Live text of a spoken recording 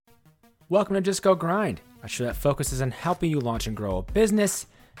Welcome to Just Go Grind, a show that focuses on helping you launch and grow a business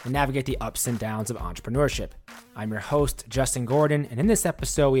and navigate the ups and downs of entrepreneurship. I'm your host, Justin Gordon, and in this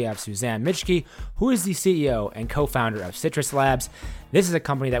episode, we have Suzanne Michke, who is the CEO and co-founder of Citrus Labs. This is a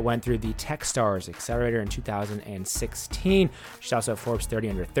company that went through the Techstars Accelerator in 2016. She's also Forbes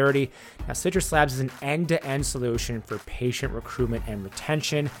 30 Under 30. Now, Citrus Labs is an end-to-end solution for patient recruitment and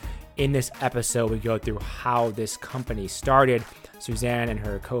retention. In this episode, we go through how this company started, Suzanne and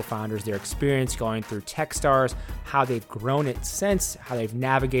her co-founders, their experience going through Techstars, how they've grown it since, how they've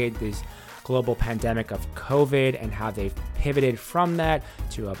navigated this global pandemic of COVID, and how they've pivoted from that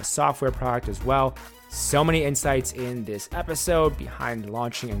to have a software product as well. So many insights in this episode behind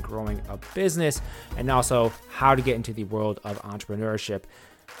launching and growing a business, and also how to get into the world of entrepreneurship.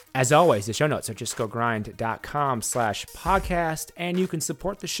 As always, the show notes are justgogrind.com/podcast, and you can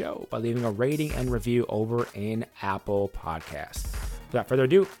support the show by leaving a rating and review over in Apple Podcasts. Without further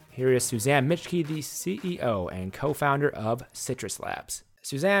ado, here is Suzanne Michke, the CEO and co-founder of Citrus Labs.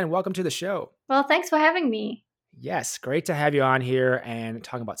 Suzanne, welcome to the show. Well, thanks for having me. Yes, great to have you on here and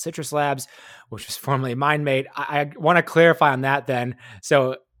talking about Citrus Labs, which was formerly MindMate. I want to clarify on that then.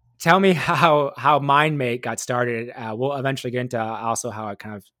 So tell me how MindMate got started. We'll eventually get into also how it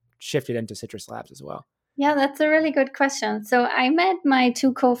kind of shifted into Citrus Labs as well. Yeah, that's a really good question. So I met my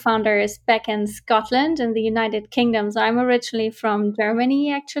two co-founders back in Scotland in the United Kingdom. So I'm originally from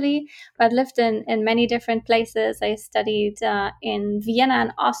Germany, actually, but lived in many different places. I studied in Vienna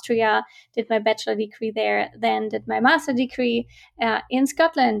and Austria, did my bachelor degree there, then did my master degree in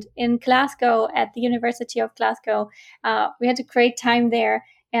Scotland, in Glasgow, at the University of Glasgow. We had a great time there.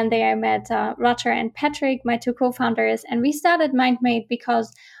 And there I met Roger and Patrick, my two co-founders, and we started MindMate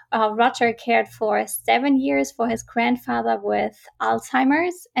because Roger cared for 7 years for his grandfather with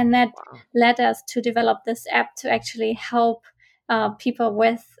Alzheimer's, and that led us to develop this app to actually help people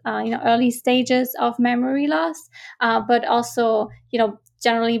with early stages of memory loss, but also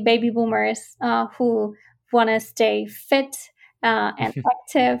generally baby boomers who want to stay fit and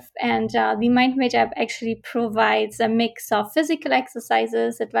active. And the MindMate app actually provides a mix of physical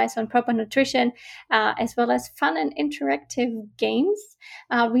exercises, advice on proper nutrition, as well as fun and interactive games.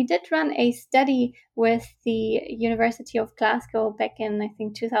 We did run a study with the University of Glasgow back in, I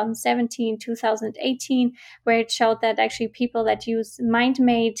think, 2017, 2018, where it showed that actually people that use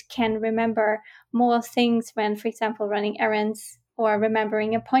MindMate can remember more things when, for example, running errands or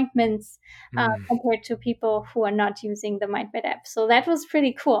remembering appointments compared to people who are not using the MindMate app. So that was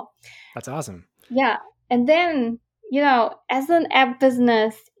pretty cool. That's awesome. Yeah. And then, as an app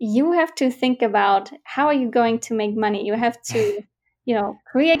business, you have to think about how are you going to make money? You have to,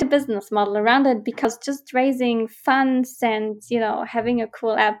 create a business model around it, because just raising funds and, having a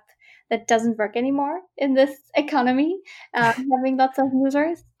cool app that doesn't work anymore in this economy, having lots of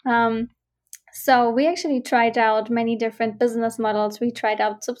users. So we actually tried out many different business models. We tried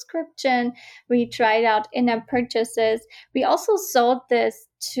out subscription. We tried out in-app purchases. We also sold this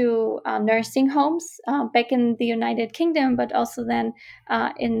to nursing homes back in the United Kingdom, but also then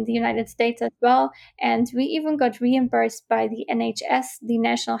in the United States as well. And we even got reimbursed by the NHS, the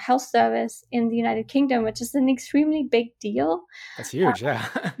National Health Service in the United Kingdom, which is an extremely big deal. That's huge, yeah.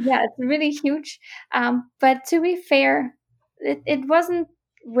 Yeah, it's really huge. But to be fair, it wasn't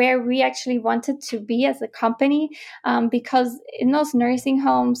where we actually wanted to be as a company, because in those nursing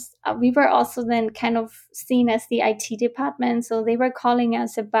homes, we were also then kind of seen as the IT department. So they were calling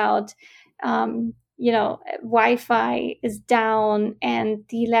us about, Wi-Fi is down and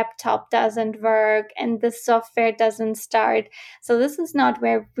the laptop doesn't work and the software doesn't start. So this is not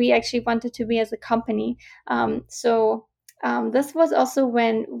where we actually wanted to be as a company. This was also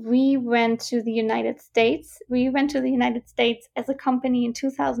when we went to the United States. We went to the United States as a company in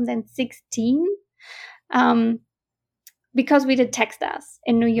 2016 because we did Techstars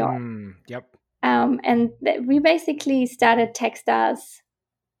in New York. Yep. We basically started Techstars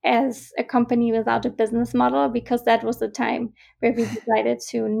as a company without a business model, because that was the time where we decided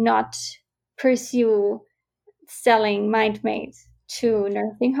to not pursue selling MindMate to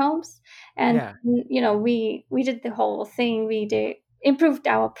nursing homes. And, we did the whole thing. We improved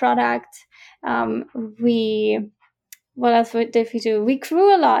our product. What else did we do? We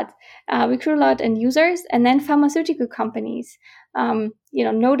grew a lot. In users, and then pharmaceutical companies,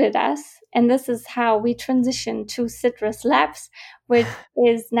 noted us. And this is how we transitioned to Citrus Labs, which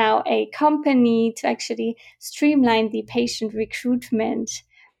is now a company to actually streamline the patient recruitment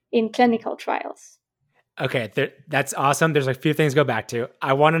in clinical trials. Okay, that's awesome. There's a few things to go back to.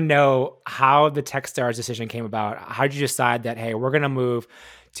 I want to know how the Techstars decision came about. How did you decide that, hey, we're going to move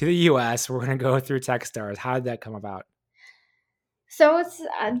to the US, we're going to go through Techstars? How did that come about? So it's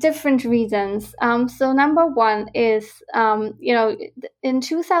different reasons. So number one is, in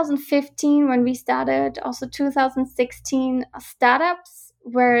 2015 when we started, also 2016, startups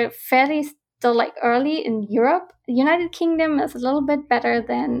were fairly still like early in Europe. The United Kingdom is a little bit better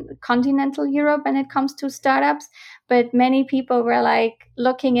than continental Europe when it comes to startups, but many people were like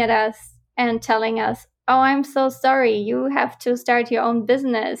looking at us and telling us, "Oh, I'm so sorry. You have to start your own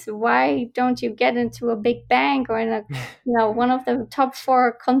business. Why don't you get into a big bank or in a one of the top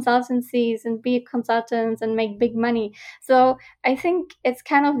four consultancies and be consultants and make big money?" So I think it's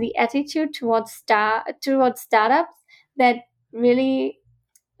kind of the attitude towards startups that really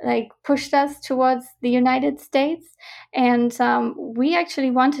like pushed us towards the United States. And we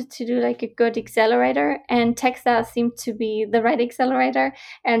actually wanted to do like a good accelerator, and Techstars seemed to be the right accelerator.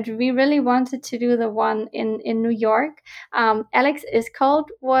 And we really wanted to do the one in New York. Alex Iskold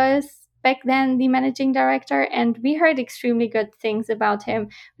was back then the managing director, and we heard extremely good things about him.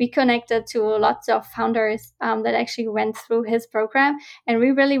 We connected to lots of founders that actually went through his program, and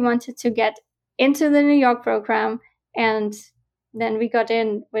we really wanted to get into the New York program, and then we got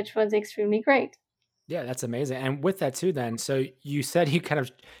in, which was extremely great. Yeah, that's amazing. And with that too, then, so you said you kind of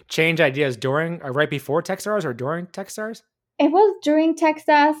changed ideas during or right before Techstars or during Techstars? It was during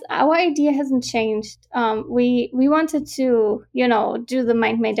Techstars. Our idea hasn't changed. We wanted to, do the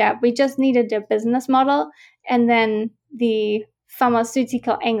Mind Made app. We just needed a business model, and then the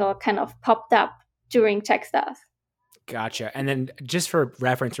pharmaceutical angle kind of popped up during Techstars. Gotcha. And then just for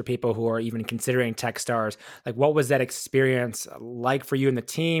reference for people who are even considering Techstars, like what was that experience like for you and the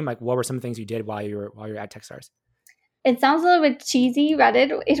team? Like what were some of the things you did while you're at Techstars? It sounds a little bit cheesy, but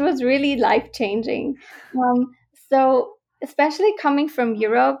it was really life changing. So especially coming from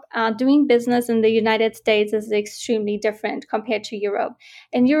Europe, doing business in the United States is extremely different compared to Europe.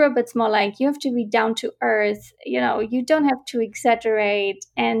 In Europe, it's more like you have to be down to earth. You don't have to exaggerate,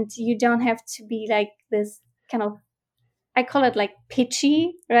 and you don't have to be like this kind of, I call it like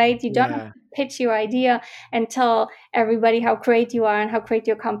pitchy, right? You don't have Yeah. to pitch your idea and tell everybody how great you are and how great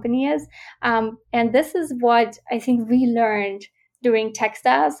your company is. And this is what I think we learned during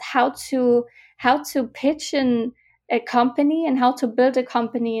Techstars, how to pitch a company and how to build a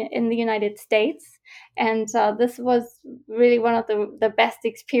company in the United States. And this was really one of the best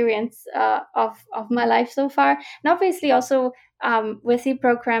experience of my life so far. And obviously also with the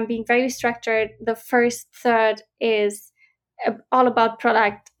program being very structured, the first third is all about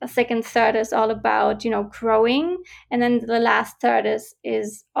product, a second third is all about growing, and then the last third is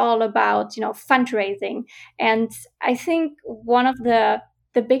all about fundraising. And I think one of the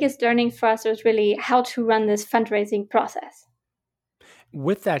biggest learning for us was really how to run this fundraising process.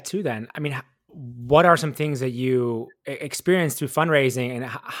 With that too, then, I mean, what are some things that you experienced through fundraising, and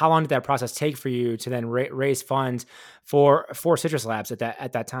how long did that process take for you to then raise funds for Citrus Labs at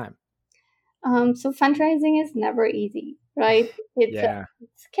that time? So fundraising is never easy, right? Yeah. It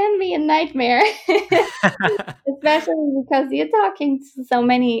can be a nightmare, especially because you're talking to so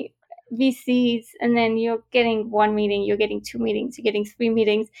many VCs, and then you're getting one meeting, you're getting two meetings, you're getting three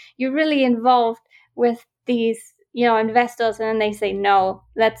meetings. You're really involved with these, investors, and then they say no.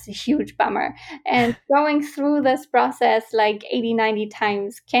 That's a huge bummer. And going through this process like 80, 90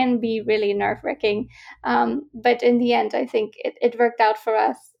 times can be really nerve wracking. But in the end, I think it worked out for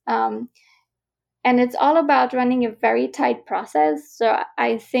us. And it's all about running a very tight process. So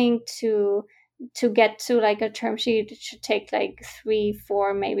I think to get to like a term sheet, it should take like 3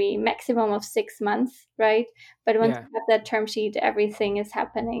 4 maybe maximum of 6 months, right? But once Yeah. you have that term sheet, everything is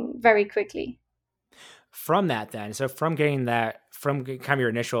happening very quickly. From that then, so from getting that, from kind of your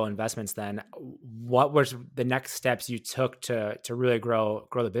initial investments then, what was the next steps you took to really grow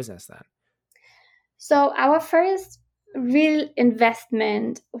the business then? So our first real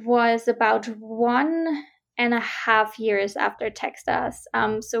investment was about 1.5 years after Techstars.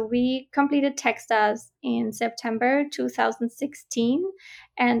 So we completed Techstars in September 2016,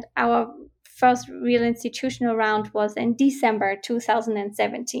 and our first real institutional round was in December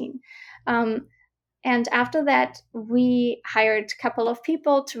 2017. And after that, we hired a couple of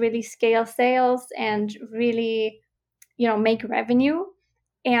people to really scale sales and really, make revenue,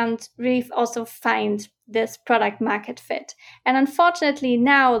 and really also find this product market fit. And unfortunately,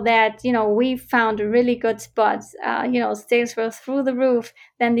 now that we found a really good spot, sales were through the roof.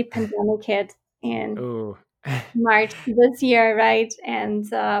 Then the pandemic hit in Ooh. March this year, right? And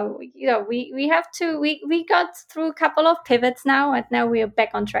we have to we got through a couple of pivots now, and now we are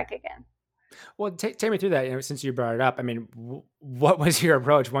back on track again. Well, take me through that. Since you brought it up, I mean, what was your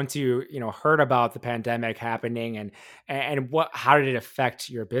approach once you heard about the pandemic happening, and how did it affect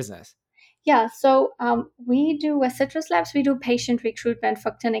your business? Yeah, so we do with Citrus Labs, we do patient recruitment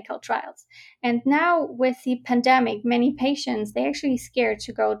for clinical trials. And now with the pandemic, many patients, they're actually scared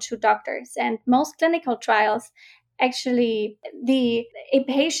to go to doctors. And most clinical trials, actually, a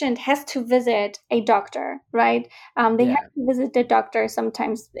patient has to visit a doctor, right? They have Yeah. to visit the doctor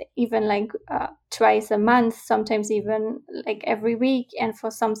sometimes even like twice a month, sometimes even like every week. And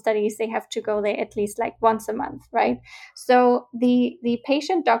for some studies, they have to go there at least like once a month, right? So the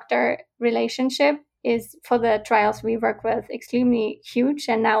patient doctor relationship is, for the trials we work with, extremely huge,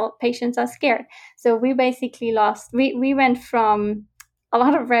 and now patients are scared. So we basically we went from a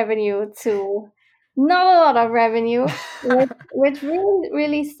lot of revenue to not a lot of revenue, which really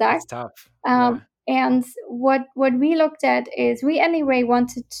really That's sucked. tough. um, Yeah. and what we looked at is, we anyway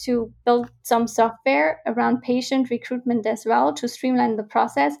wanted to build some software around patient recruitment as well, to streamline the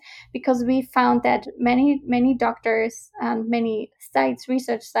process, because we found that many doctors and many sites,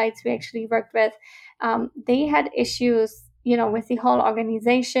 research sites we actually worked with, they had issues, with the whole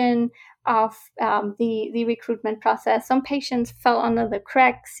organization of the recruitment process. Some patients fell under the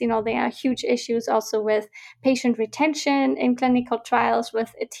cracks. There are huge issues also with patient retention in clinical trials,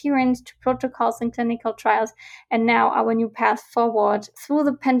 with adherence to protocols in clinical trials. And now our new path forward through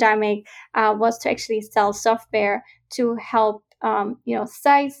the pandemic was to actually sell software to help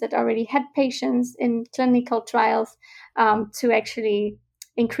sites that already had patients in clinical trials, to actually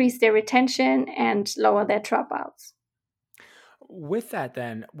increase their retention and lower their dropouts. With that,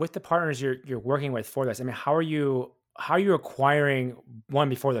 then, with the partners you're working with for this, I mean, how are you acquiring one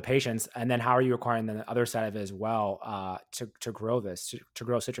before the patients, and then how are you acquiring the other side of it as well, to grow to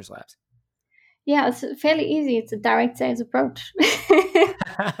grow Citrus Labs? Yeah, it's fairly easy. It's a direct sales approach.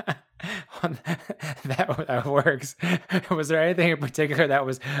 That works. Was there anything in particular that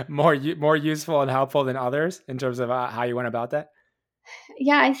was more useful and helpful than others in terms of how you went about that?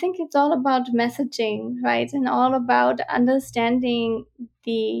 Yeah, I think it's all about messaging, right? And all about understanding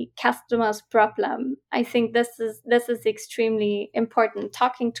the customer's problem. I think this is extremely important.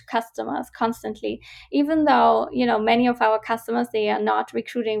 Talking to customers constantly, even though many of our customers, they are not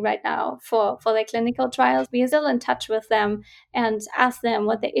recruiting right now for their clinical trials. We are still in touch with them and ask them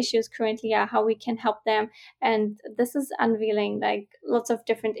what the issues currently are, how we can help them. And this is unveiling like lots of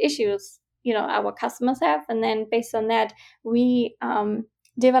different issues our customers have, and then based on that we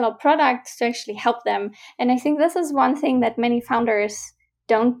develop products to actually help them. And I think this is one thing that many founders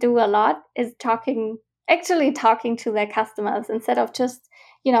don't do a lot, is actually talking to their customers, instead of just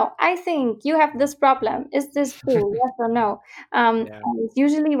I think you have this problem, is this true, yes or no? Yeah. And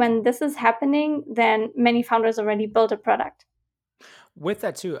usually when this is happening, then many founders already built a product. With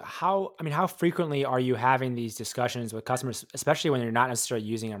that too, how frequently are you having these discussions with customers, especially when you're not necessarily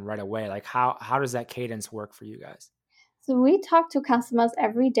using them right away? Like how does that cadence work for you guys? So we talk to customers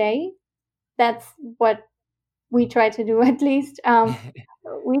every day. That's what we try to do at least.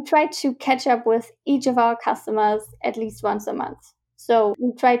 We try to catch up with each of our customers at least once a month. So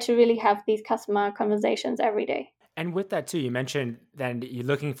we try to really have these customer conversations every day. And with that too, you mentioned then you're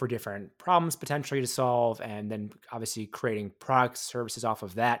looking for different problems potentially to solve, and then obviously creating products, services off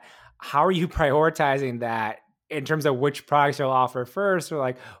of that. How are you prioritizing that in terms of which products you'll offer first, or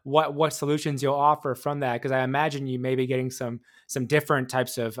like what solutions you'll offer from that? Because I imagine you may be getting some different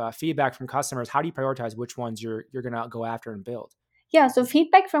types of feedback from customers. How do you prioritize which ones you're going to go after and build? Yeah, so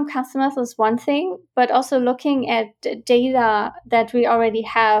feedback from customers is one thing, but also looking at data that we already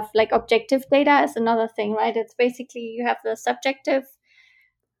have, like objective data, is another thing, right? It's basically, you have the subjective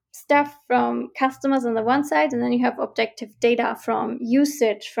stuff from customers on the one side, and then you have objective data from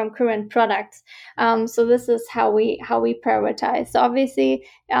usage from current products. So this is how we prioritize. So obviously,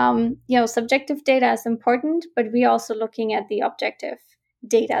 subjective data is important, but we're also looking at the objective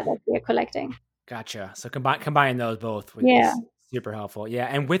data that we are collecting. Gotcha. So combine those both Yeah. is super helpful. Yeah,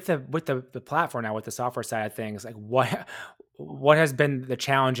 and with the platform now, with the software side of things, like what has been the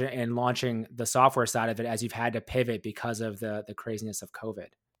challenge in launching the software side of it as you've had to pivot because of the craziness of COVID?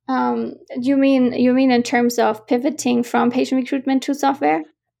 You mean in terms of pivoting from patient recruitment to software?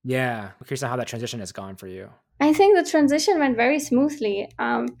 Yeah, I'm curious on how that transition has gone for you. I think the transition went very smoothly,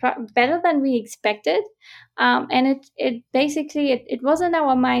 better than we expected, and it basically it was in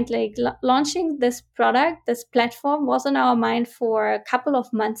our mind, like launching this product, this platform was in our mind for a couple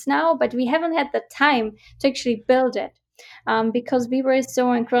of months now, but we haven't had the time to actually build it. Because we were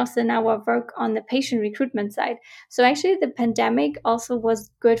so engrossed in our work on the patient recruitment side. So actually, the pandemic also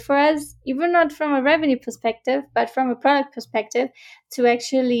was good for us, even not from a revenue perspective, but from a product perspective, to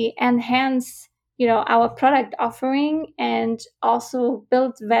actually enhance our product offering and also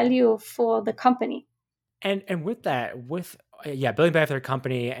build value for the company. And with that, with yeah, building better for their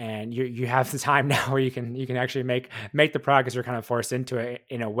company, and you have the time now where you can actually make the progress you're kind of forced into it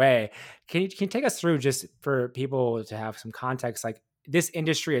in a way. Can you take us through, just for people to have some context, like this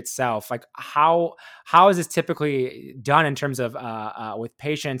industry itself, like how is this typically done in terms of with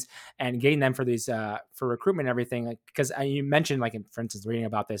patients and getting them for these for recruitment and everything? Like, because you mentioned, like, for instance, reading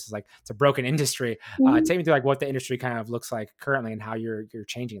about this is like it's a broken industry. Mhm. Take me through like what the industry kind of looks like currently and how you're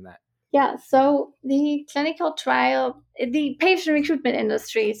changing that. Yeah, so the clinical trial, the patient recruitment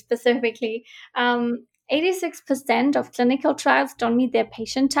industry specifically, 86% of clinical trials don't meet their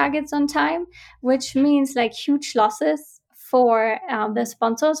patient targets on time, which means like huge losses for the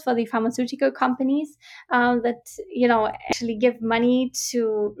sponsors, for the pharmaceutical companies that actually give money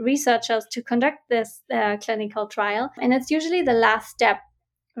to researchers to conduct this clinical trial, and it's usually the last step,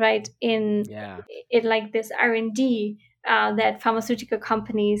 right, Yeah. in like this R&D that pharmaceutical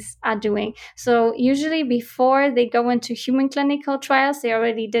companies are doing. So usually before they go into human clinical trials, they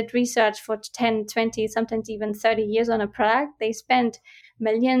already did research for 10, 20, sometimes even 30 years on a product. They spent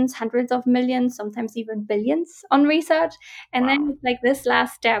millions, hundreds of millions, sometimes even billions on research. And then Wow. it's like this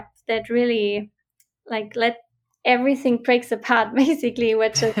last step that really like let everything breaks apart basically,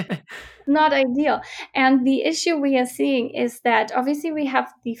 which is not ideal. And the issue we are seeing is that obviously we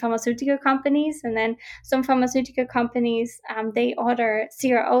have the pharmaceutical companies, and then some pharmaceutical companies, they order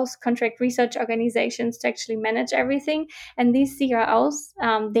CROs, contract research organizations, to actually manage everything. And these CROs,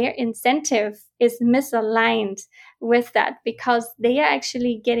 their incentive is misaligned with that, because they are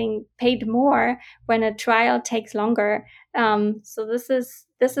actually getting paid more when a trial takes longer. So this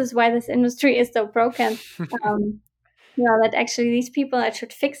is why this industry is so broken. Um, that actually these people that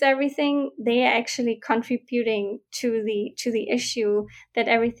should fix everything, they are actually contributing to the issue that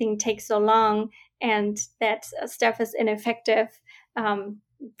everything takes so long, and that stuff is ineffective,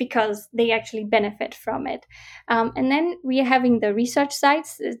 because they actually benefit from it. And then we are having the research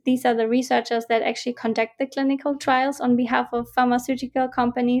sites. These are the researchers that actually conduct the clinical trials on behalf of pharmaceutical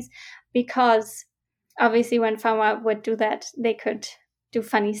companies, because obviously when pharma would do that, they could do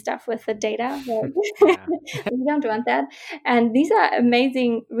funny stuff with the data. Right? Yeah. We don't want that. And these are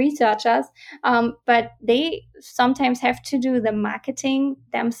amazing researchers, but they sometimes have to do the marketing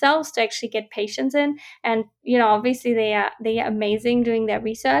themselves to actually get patients in. And obviously they are amazing doing their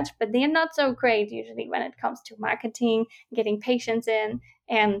research, but they are not so great usually when it comes to marketing, getting patients in,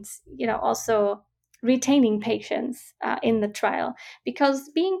 and also retaining patients in the trial, because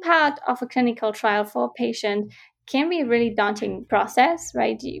being part of a clinical trial for a patient can be a really daunting process,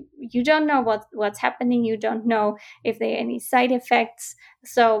 right? You don't know what's happening. You don't know if there are any side effects.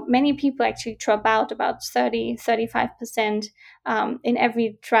 So many people actually drop out, about 35% in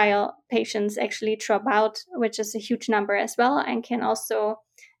every trial. Patients actually drop out, which is a huge number as well, and can also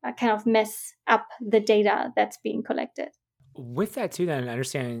kind of mess up the data that's being collected. With that too, then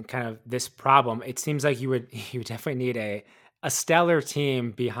understanding kind of this problem, it seems like you would you definitely need a stellar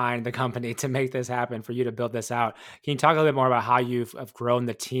team behind the company to make this happen, for you to build this out. Can you talk a little bit more about how you've have grown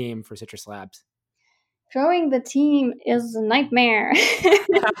the team for Citrus Labs? Growing the team is a nightmare.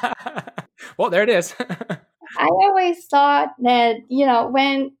 Well, there it is. I always thought that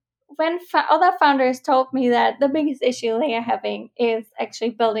when other founders told me that the biggest issue they are having is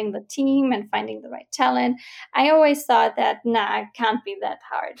actually building the team and finding the right talent, I always thought that it can't be that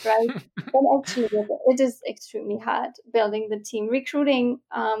hard, right? But actually, it is extremely hard building the team. Recruiting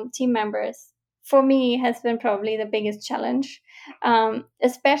team members for me has been probably the biggest challenge,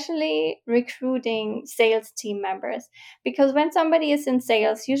 especially recruiting sales team members, because when somebody is in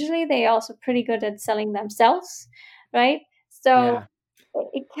sales, usually they're also pretty good at selling themselves, right? So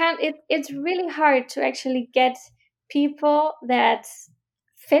Yeah. it's really hard to actually get people that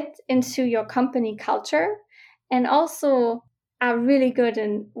fit into your company culture and also are really good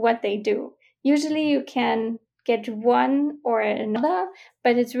in what they do. Usually you can get one or another,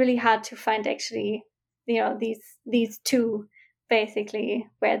 but it's really hard to find actually these two, basically,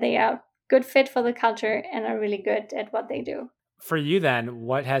 where they are good fit for the culture and are really good at what they do. For you then,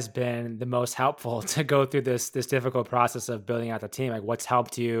 what has been the most helpful to go through this difficult process of building out the team? Like, what's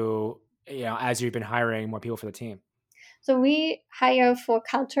helped you, as you've been hiring more people for the team? So we hire for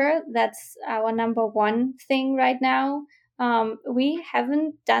culture. That's our number one thing right now. We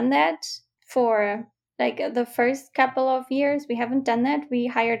haven't done that for like the first couple of years. We haven't done that. We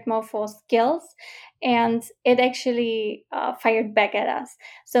hired more for skills, and it actually fired back at us.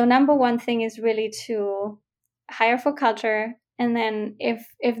 So number one thing is really to hire for culture, and then if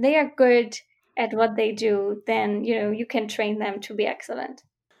they are good at what they do, then you can train them to be excellent.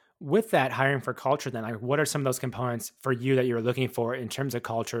 with that hiring for culture, then like what are some of those components for you that you're looking for in terms of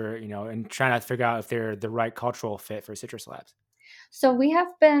culture, and trying to figure out if they're the right cultural fit for Citrus Labs? So we have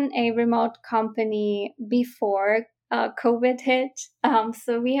been a remote company before COVID hit.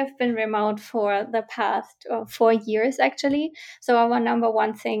 So we have been remote for the past 4 years, actually. So our number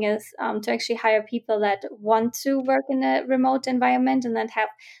one thing is to actually hire people that want to work in a remote environment and that have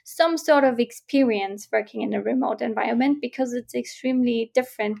some sort of experience working in a remote environment, because it's extremely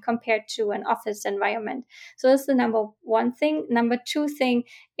different compared to an office environment. So that's the number one thing. Number two thing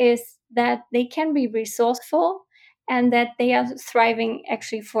is that they can be resourceful and that they are thriving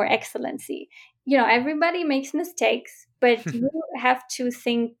actually for excellency. Everybody makes mistakes, but you have to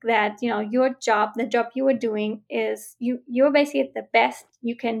think that, your job, the job you are doing, is you're basically the best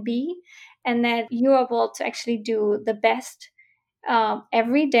you can be, and that you are able to actually do the best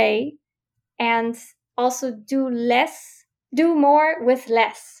every day, and also do more with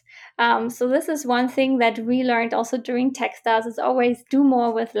less. So this is one thing that we learned also during Techstars, is always do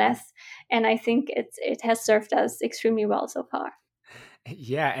more with less. And I think it has served us extremely well so far.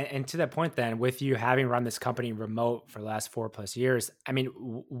 Yeah, and to that point, then, with you having run this company remote for the last 4+ years, I mean,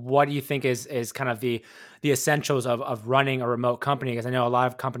 what do you think is kind of the essentials of running a remote company? Because I know a lot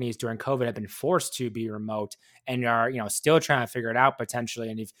of companies during COVID have been forced to be remote and are still trying to figure it out potentially.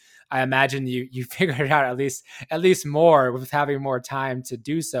 And I imagine you figured it out at least more with having more time to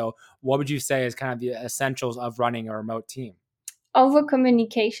do so. What would you say is kind of the essentials of running a remote team? Over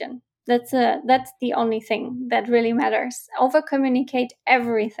communication. That's the only thing that really matters. Over communicate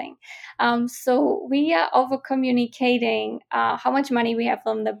everything. So we are over communicating how much money we have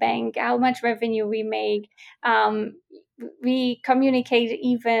from the bank, how much revenue we make. We communicate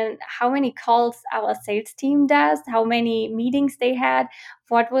even how many calls our sales team does, how many meetings they had,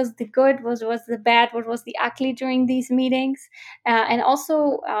 what was the good, what was the bad, what was the ugly during these meetings, and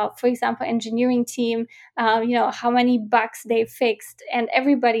also, for example, engineering team, how many bugs they fixed, and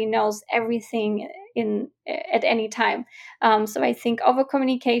everybody knows everything in at any time. So I think over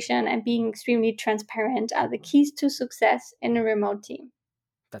communication and being extremely transparent are the keys to success in a remote team.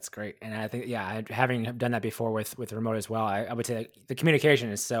 That's great, and I think having done that before with remote as well, I would say that the communication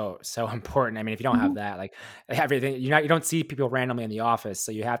is so important. I mean, if you don't have Mhm. that, like everything, you don't see people randomly in the office,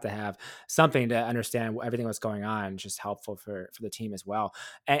 so you have to have something to understand everything that's going on. It's just helpful for the team as well.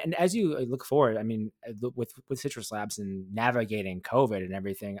 And as you look forward, I mean, with Citrus Labs and navigating COVID and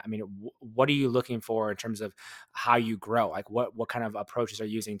everything, I mean, what are you looking for in terms of how you grow? Like, what kind of approaches are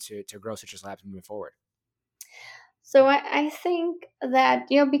you using to grow Citrus Labs moving forward? So I think that,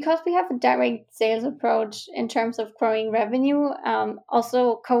 because we have a direct sales approach in terms of growing revenue,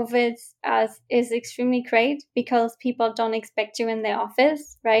 also COVID is extremely great because people don't expect you in the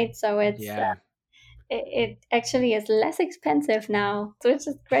office, right? So Yeah, it actually is less expensive now, so which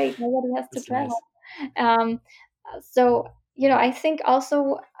is great. Nobody has to that's travel. nice. Um, so, I think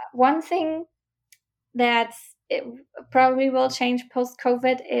also one thing that it probably will change post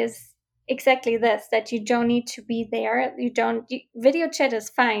COVID is exactly this, that you don't need to be there. Video chat is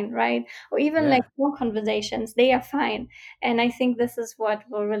fine, right? Or even like Yeah. phone conversations, they are fine. And I think this is what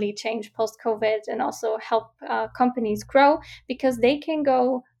will really change post COVID and also help companies grow, because they can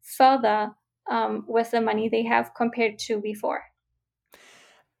go further with the money they have compared to before.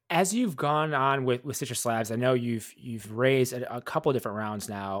 As you've gone on with Citrus Labs, I know you've raised a couple of different rounds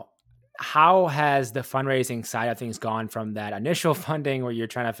now. How has the fundraising side of things gone from that initial funding where you're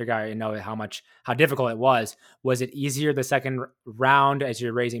trying to figure out, how difficult it was? Was it easier the second round as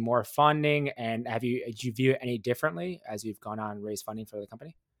you're raising more funding? And did you view it any differently as you've gone on and raised funding for the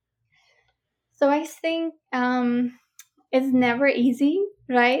company? So I think it's never easy,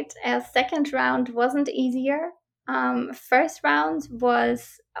 right? A second round wasn't easier. First round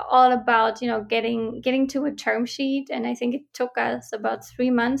was all about, getting to a term sheet, and I think it took us about 3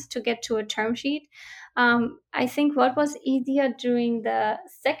 months to get to a term sheet. I think what was easier during the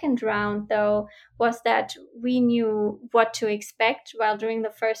second round, though, was that we knew what to expect, while during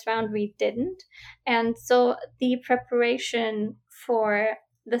the first round we didn't, and so the preparation for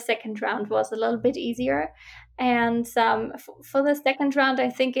the second round was a little bit easier. And for the second round, I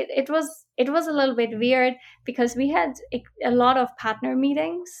think it was a little bit weird because we had a lot of partner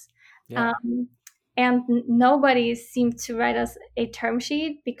meetings, Yeah. um, and nobody seemed to write us a term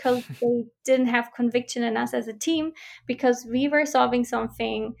sheet because they didn't have conviction in us as a team, because we were solving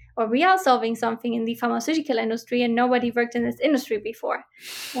something, or we are solving something in the pharmaceutical industry, and nobody worked in this industry before.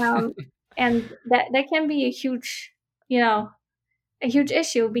 um, and that can be you know a huge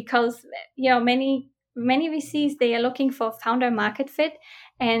issue, because many VCs, they are looking for founder market fit,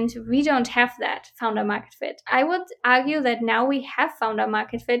 And we don't have that founder market fit. I would argue that now we have founder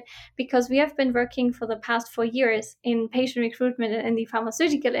market fit because we have been working for the past 4 years in patient recruitment in the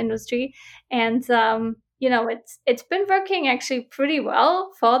pharmaceutical industry. And, it's been working actually pretty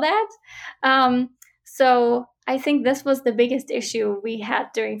well for that. So I think this was the biggest issue we had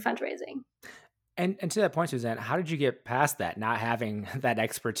during fundraising. And to that point, Suzanne, how did you get past that, not having that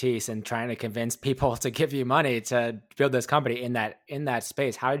expertise and trying to convince people to give you money to build this company in that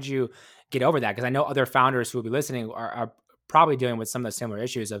space? How did you get over that? Because I know other founders who will be listening are probably dealing with some of the similar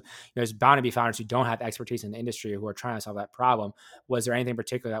issues of, there's bound to be founders who don't have expertise in the industry who are trying to solve that problem. Was there anything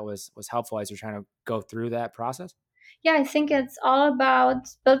particular that was helpful as you're trying to go through that process? Yeah, I think it's all about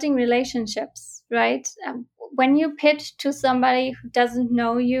building relationships, right? When you pitch to somebody who doesn't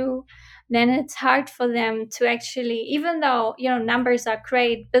know you, then it's hard for them to actually, even though, numbers are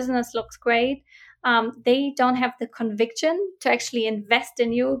great, business looks great, they don't have the conviction to actually invest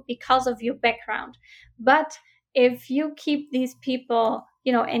in you because of your background. But if you keep these people,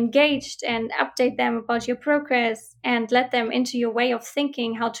 engaged and update them about your progress and let them into your way of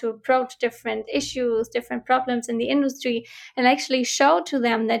thinking, how to approach different issues, different problems in the industry, and actually show to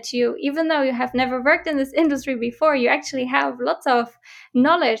them that you, even though you have never worked in this industry before, you actually have lots of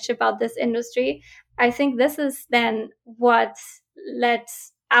knowledge about this industry. I think this is then what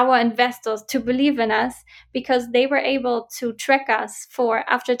lets our investors to believe in us, because they were able to track us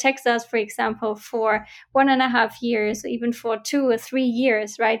after Texas, for example, for 1.5 years, or even for 2 or 3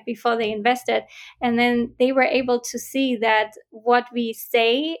 years, right, before they invested. And then they were able to see that what we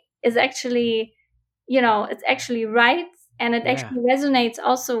say is actually, it's actually right. And it actually resonates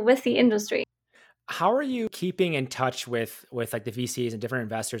also with the industry. How are you keeping in touch with like the VCs and different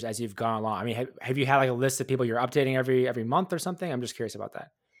investors as you've gone along? I mean, have you had like a list of people you're updating every month or something? I'm just curious about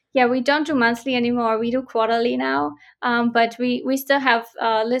that. Yeah, we don't do monthly anymore. We do quarterly now, but we still have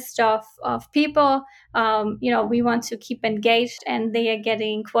a list of people. We want to keep engaged, and they are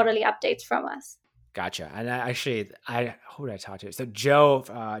getting quarterly updates from us. Gotcha. And who did I talk to? So Joe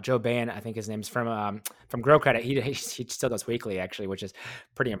Bain, I think his name's from Grow Credit. He still does weekly actually, which is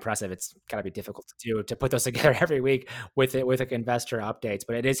pretty impressive. It's got to be difficult to do to put those together every week with like investor updates,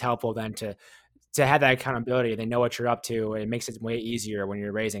 but it is helpful then to have that accountability. They know what you're up to. It makes it way easier when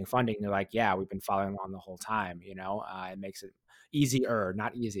you're raising funding. They're like, yeah, we've been following along the whole time. It makes it easier,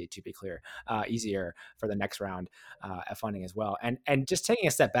 not easy to be clear, easier for the next round of funding as well. And just taking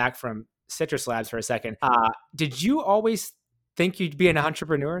a step back from Citrus Labs for a second, did you always think you'd be an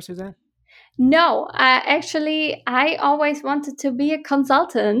entrepreneur, Suzanne? No, actually, I always wanted to be a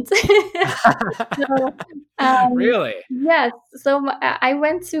consultant. So, really? yes. So I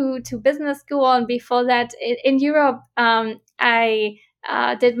went to business school, and before that, in Europe, I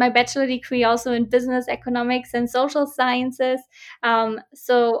did my bachelor degree also in business economics and social sciences.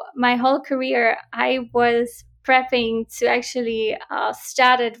 So my whole career, I was prepping to actually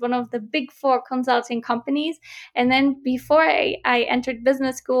start at one of the big four consulting companies. And then before I entered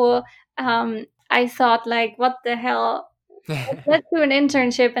business school, I thought, like, what the hell? Let's do an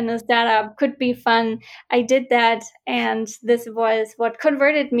internship in a startup. Could be fun. I did that, and this was what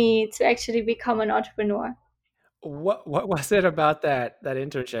converted me to actually become an entrepreneur. What was it about that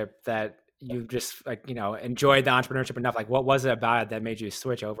internship that you just enjoyed the entrepreneurship enough? Like, what was it about it that made you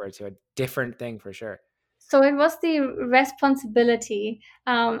switch over to a different thing for sure? So it was the responsibility.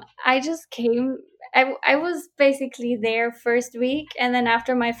 I just came. I was basically there first week, and then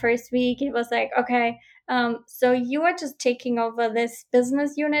after my first week, it was like, okay, so you are just taking over this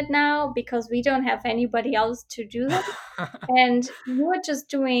business unit now because we don't have anybody else to do that, and you're just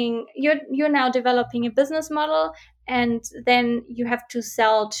doing. You're now developing a business model, and then you have to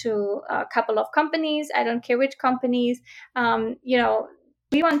sell to a couple of companies. I don't care which companies.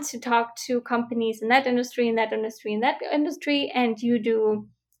 We want to talk to companies in that industry, in that industry, in that industry, and you do,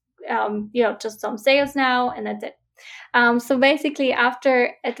 just some sales now, and that's it. So basically,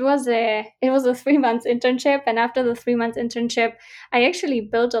 after it was a 3 months internship, and after the 3 months internship, I actually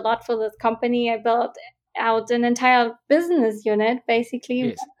built a lot for this company. I built out an entire business unit, basically,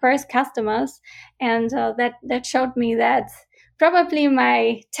 Yes. first customers, and that showed me that probably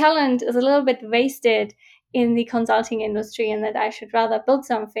my talent is a little bit wasted in the consulting industry, and that I should rather build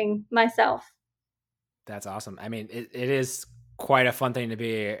something myself. That's awesome. I mean, it is quite a fun thing to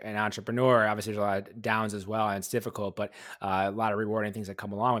be an entrepreneur. Obviously, there's a lot of downs as well, and it's difficult, but a lot of rewarding things that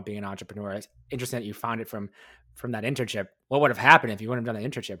come along with being an entrepreneur. It's interesting that you found it from that internship. What would have happened if you wouldn't have done the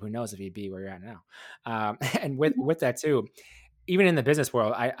internship? Who knows if you'd be where you're at now? And with that too, even in the business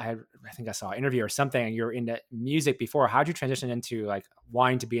world, I think I saw an interview or something, and you were into music before. How'd you transition into like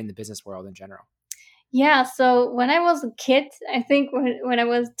wanting to be in the business world in general? Yeah, so when I was a kid, I think when I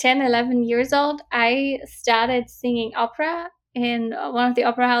was 10, 11 years old, I started singing opera in one of the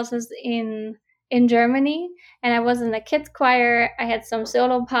opera houses in Germany, and I was in a kids choir. I had some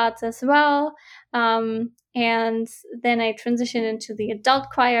solo parts as well. And then I transitioned into the adult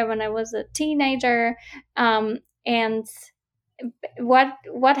choir when I was a teenager. And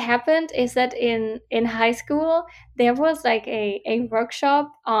what happened is that in high school there was like a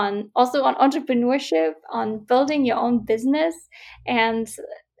workshop on also on entrepreneurship, on building your own business, and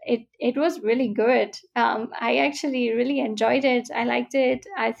it was really good. I actually really enjoyed it. I liked it.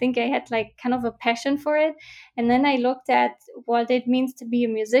 I think I had like kind of a passion for it. And then I looked at what it means to be a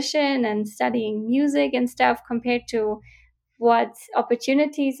musician and studying music and stuff compared to what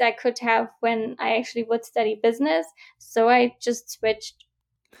opportunities I could have when I actually would study business. So I just switched.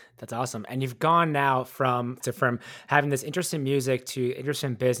 That's awesome. And you've gone now from having this interest in music to interest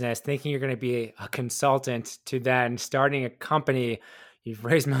in business, thinking you're going to be a consultant, to then starting a company. You've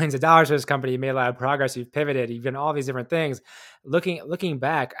raised millions of dollars for this company. You made a lot of progress. You've pivoted. You've done all these different things. Looking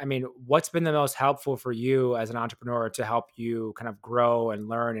back, I mean, what's been the most helpful for you as an entrepreneur to help you kind of grow and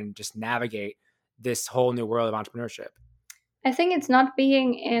learn and just navigate this whole new world of entrepreneurship? I think it's not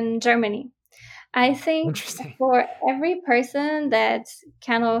being in Germany. I think Interesting. for every person that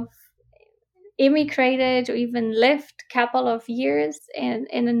kind of immigrated or even lived a couple of years in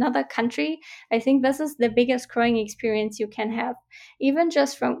another country, I think this is the biggest growing experience you can have. Even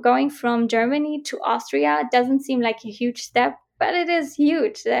just from going from Germany to Austria doesn't seem like a huge step, but it is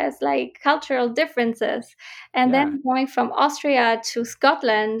huge. There's like cultural differences. And Yeah. then going from Austria to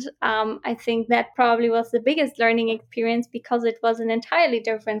Scotland, I think that probably was the biggest learning experience because it was an entirely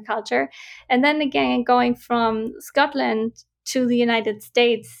different culture. And then again, going from Scotland to the United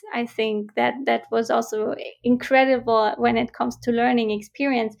States, I think that that was also incredible when it comes to learning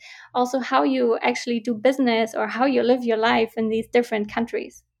experience. Also, how you actually do business or how you live your life in these different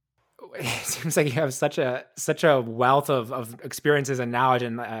countries. It seems like you have such a wealth of experiences and knowledge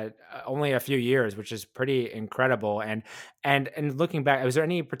in only a few years, which is pretty incredible. And looking back, was there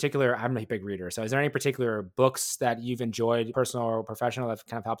any particular? I'm a big reader, so is there any particular books that you've enjoyed, personal or professional, that have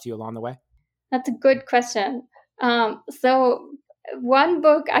kind of helped you along the way? That's a good question. So, one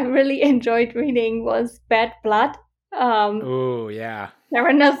book I really enjoyed reading was Bad Blood. Um, Oh yeah,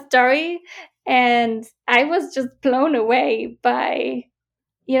 Karena's story, and I was just blown away by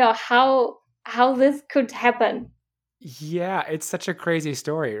how this could happen. yeah. It's such a crazy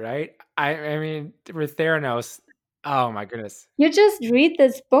story, right? I mean, with Theranos. Oh my goodness. You just read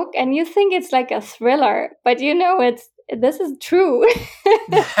this book and you think it's like a thriller, but it's this is true.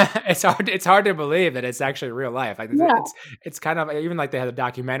 It's hard to believe that it's actually real life. Like Yeah. it's kind of even like they had a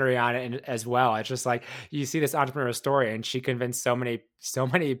documentary on it as well. It's just like you see this entrepreneur story, and she convinced so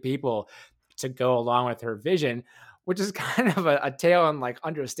many people to go along with her vision, which is kind of a tale on like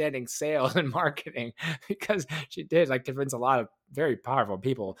understanding sales and marketing, because she did like convince a lot of very powerful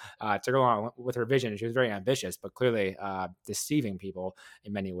people to go along with her vision. She was very ambitious, but clearly deceiving people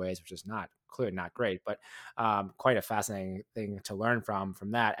in many ways, which is not clearly not great, but quite a fascinating thing to learn from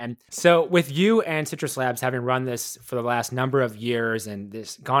that. And so, with you and Citrus Labs having run this for the last number of years and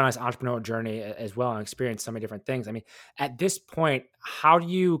this gone on this entrepreneurial journey as well and experienced so many different things, I mean, at this point, how do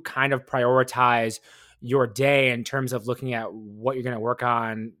you kind of prioritize your day in terms of looking at what you're going to work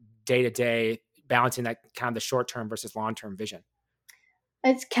on day to day, balancing that kind of the short term versus long term vision?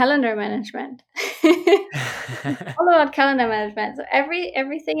 It's calendar management. All about calendar management. So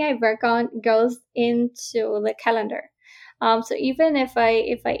everything I work on goes into the calendar. So even if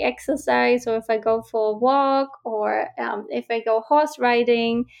I exercise or if I go for a walk or if I go horse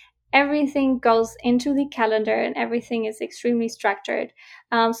riding, everything goes into the calendar and everything is extremely structured.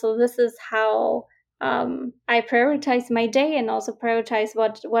 So this is how I prioritize my day and also prioritize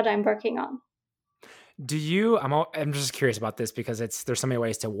what I'm working on. I'm just curious about this because there's so many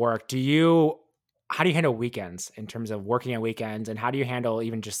ways to work. How do you handle weekends in terms of working on weekends, and how do you handle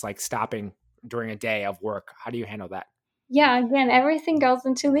even just like stopping during a day of work? How do you handle that? Yeah, again, everything goes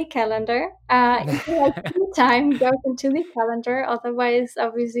into the calendar. If you like free time goes into the calendar. Otherwise,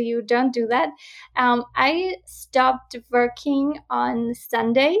 obviously, you don't do that. I stopped working on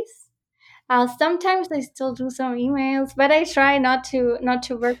Sundays. Sometimes I still do some emails, but I try not to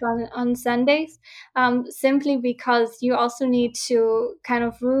work on Sundays, simply because you also need to kind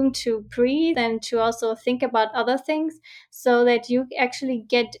of room to breathe and to also think about other things, so that you actually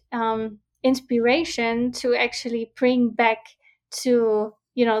get inspiration to actually bring back to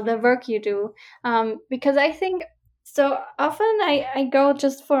the work you do. Because I think So often I go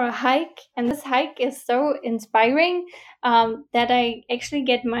just for a hike, and this hike is so inspiring that I actually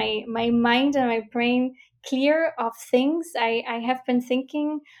get my mind and my brain clear of things I have been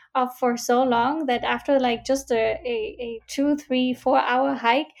thinking of for so long, that after like just a 2, 3, 4 hour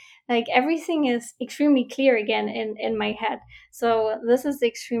hike, like everything is extremely clear again in my head. So this is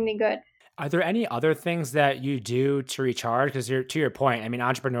extremely good. Are there any other things that you do to recharge? Because you're to your point, I mean,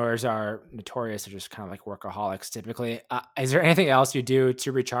 entrepreneurs are notorious for just kind of like workaholics typically. Is there anything else you do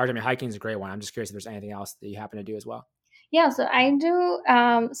to recharge? I mean, hiking is a great one. I'm just curious if there's anything else that you happen to do as well. Yeah, so I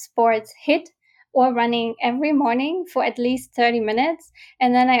do sports hit or running every morning for at least 30 minutes.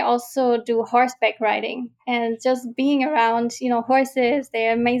 And then I also do horseback riding. And just being around, horses,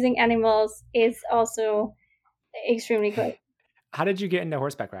 they're amazing animals, is also extremely good. How did you get into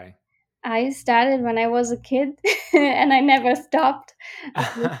horseback riding? I started when I was a kid and I never stopped.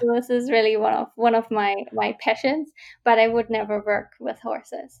 So this is really one of my passions, but I would never work with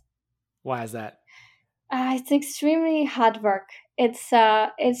horses. Why is that? It's extremely hard work. It's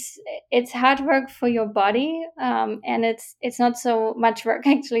hard work for your body, and it's not so much work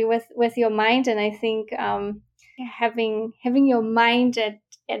actually with your mind. And I think having your mind at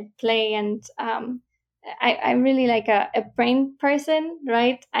play, and I'm really like a brain person,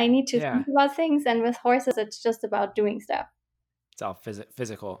 right? I need to Yeah, think about things, and with horses, it's just about doing stuff. it's all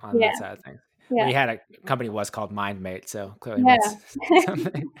physical on that Yeah, side of things. yeah, We had a company was called MindMate, so clearly yeah. that's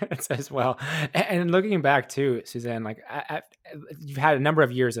something that's as well. And looking back too, Suzanne, like you've had a number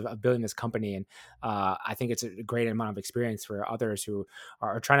of years of building this company, and I think it's a great amount of experience for others who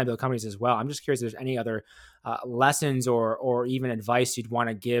are trying to build companies as well. I'm just curious if there's any other lessons or even advice you'd want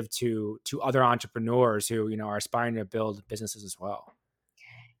to give to other entrepreneurs who are aspiring to build businesses as well.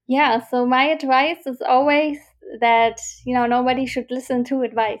 Yeah, so my advice is always that, nobody should listen to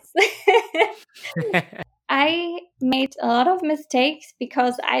advice. I made a lot of mistakes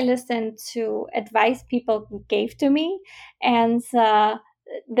because I listened to advice people gave to me. And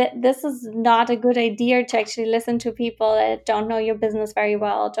this is not a good idea to actually listen to people that don't know your business very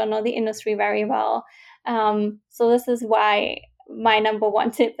well, don't know the industry very well. So, this is why my number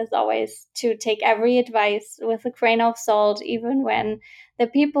one tip is always to take every advice with a grain of salt, even when the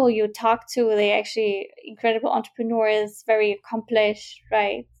people you talk to, they actually incredible entrepreneurs, very accomplished,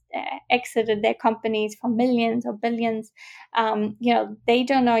 right? Exited their companies for millions or billions. They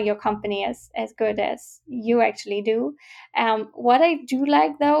don't know your company as good as you actually do. What I do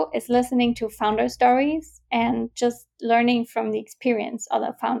like though is listening to founder stories and just learning from the experience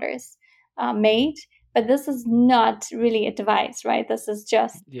other founders made. But this is not really advice, right? This is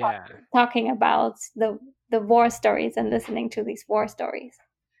just Yeah. talking about the war stories and listening to these war stories.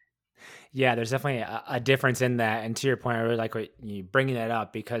 Yeah, there's definitely a difference in that. And to your point, I really like what you bringing that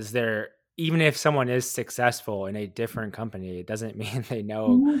up because even if someone is successful in a different company, it doesn't mean they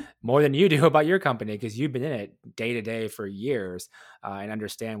know Mhm. more than you do about your company because you've been in it day to day for years and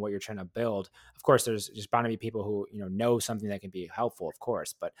understand what you're trying to build. Of course, there's just bound to be people who know something that can be helpful, of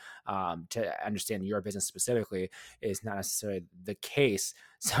course, but to understand your business specifically is not necessarily the case.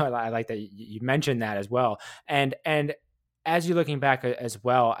 So I like that you mentioned that as well. And as you're looking back as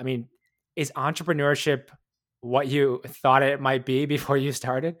well, I mean, is entrepreneurship what you thought it might be before you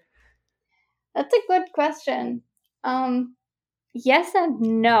started? That's a good question. Um, yes and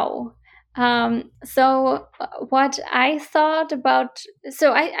no. What I thought about,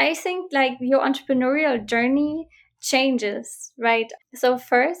 so I think like your entrepreneurial journey changes, right? So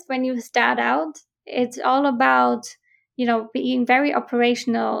first, when you start out, it's all about, being very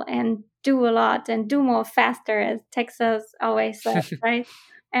operational and do a lot and do more faster, as Texas always says, right?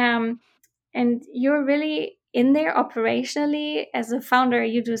 Um, and you're really in there operationally as a founder.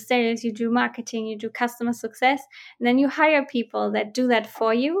 You do sales, you do marketing, you do customer success, and then you hire people that do that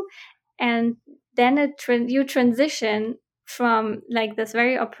for you. And then you transition from like this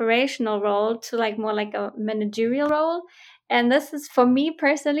very operational role to like more like a managerial role. And this is, for me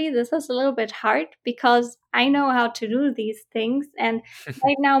personally, this is a little bit hard because I know how to do these things, and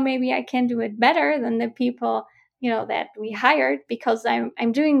right now maybe I can do it better than the people that we hired, because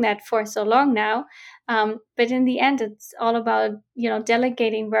I'm doing that for so long now. But in the end, it's all about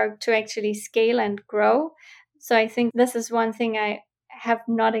delegating work to actually scale and grow. So I think this is one thing I have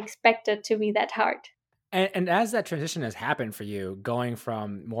not expected to be that hard. And as that transition has happened for you, going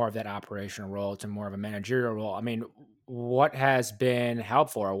from more of that operational role to more of a managerial role, I mean, what has been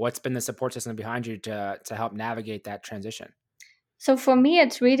helpful, or what's been the support system behind you to help navigate that transition? So for me,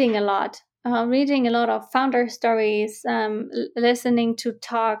 it's reading a lot. Reading a lot of founder stories, listening to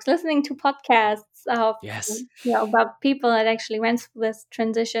talks, listening to podcasts of Yes. about people that actually went through this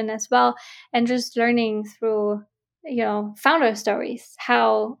transition as well, and just learning through. founder stories,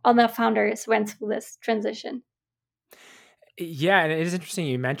 how other founders went through this transition. Yeah, and it is interesting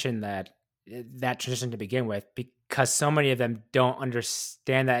you mentioned that transition to begin with, because so many of them don't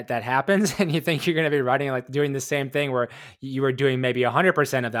understand that happens, and you think you're going to be running like doing the same thing where you were doing maybe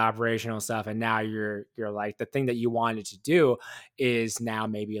 100% of the operational stuff, and now you're like the thing that you wanted to do is now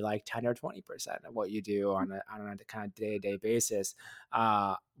maybe like 10 or 20% of what you do on a kind of day-to-day basis,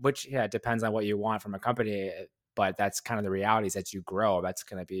 which depends on what you want from a company. But that's kind of the reality is as you grow, that's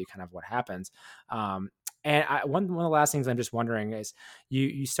going to be kind of what happens. And one of the last things I'm just wondering is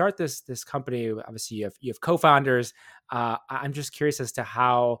you start this company. Obviously, you have co-founders. I'm just curious as to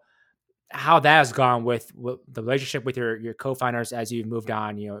how that has gone with the relationship with your co-founders as you've moved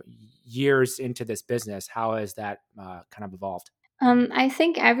on. Years into this business, how has that kind of evolved? I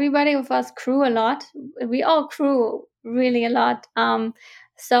think everybody of us grew a lot. We all grew really a lot.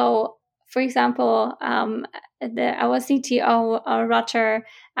 So, for example, our CTO, Roger,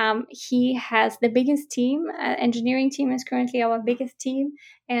 he has the biggest team. Engineering team is currently our biggest team,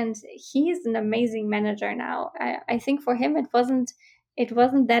 and he's an amazing manager now. I think for him it wasn't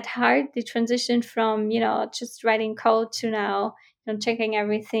that hard, the transition from just writing code to now checking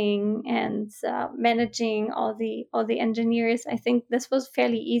everything and managing all the engineers. I think this was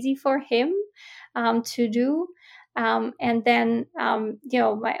fairly easy for him to do. And then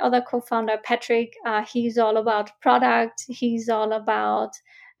my other co-founder Patrick, he's all about product. He's all about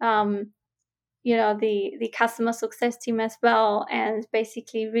the customer success team as well, and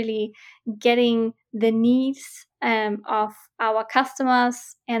basically really getting the needs of our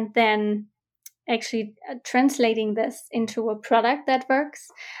customers and then actually translating this into a product that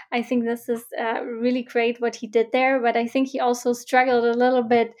works. I think this is really great what he did there, but I think he also struggled a little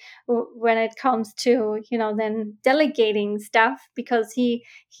bit when it comes to then delegating stuff, because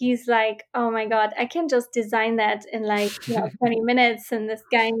he's like, oh my god, I can just design that in like 20 minutes, and this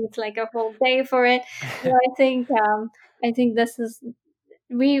guy needs like a whole day for it. So I think this is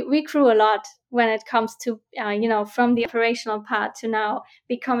we grew a lot when it comes to from the operational part to now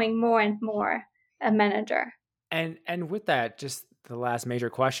becoming more and more a manager. And with that, just the last major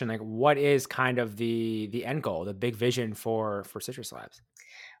question, like what is kind of the end goal, the big vision for Citrus Labs?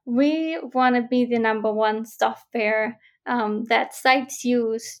 We want to be the number one software that sites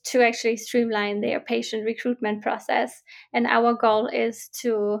use to actually streamline their patient recruitment process. And our goal is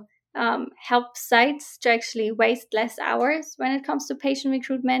to help sites to actually waste less hours when it comes to patient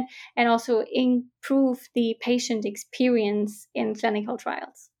recruitment, and also improve the patient experience in clinical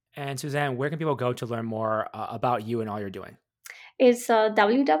trials. And Suzanne, where can people go to learn more about you and all you're doing? It's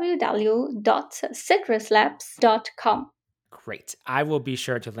www.citruslabs.com. Great. I will be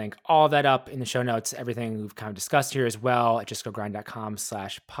sure to link all that up in the show notes, everything we've kind of discussed here as well at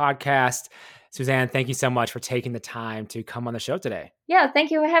justgogrind.com/podcast. Suzanne, thank you so much for taking the time to come on the show today. Yeah,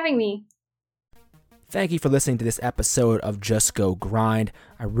 thank you for having me. Thank you for listening to this episode of Just Go Grind.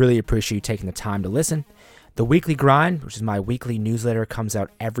 I really appreciate you taking the time to listen. The Weekly Grind, which is my weekly newsletter, comes out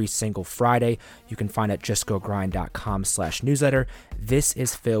every single Friday. You can find it at justgogrind.com/newsletter. This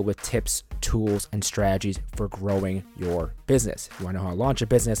is filled with tips, tools, and strategies for growing your business. If you want to know how to launch a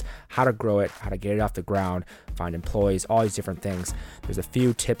business, how to grow it, how to get it off the ground, find employees, all these different things. There's a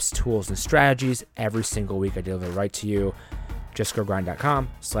few tips, tools, and strategies every single week I deliver right to you.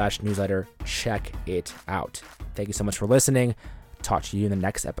 justgogrind.com/newsletter. Check it out. Thank you so much for listening. Talk to you in the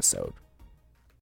next episode.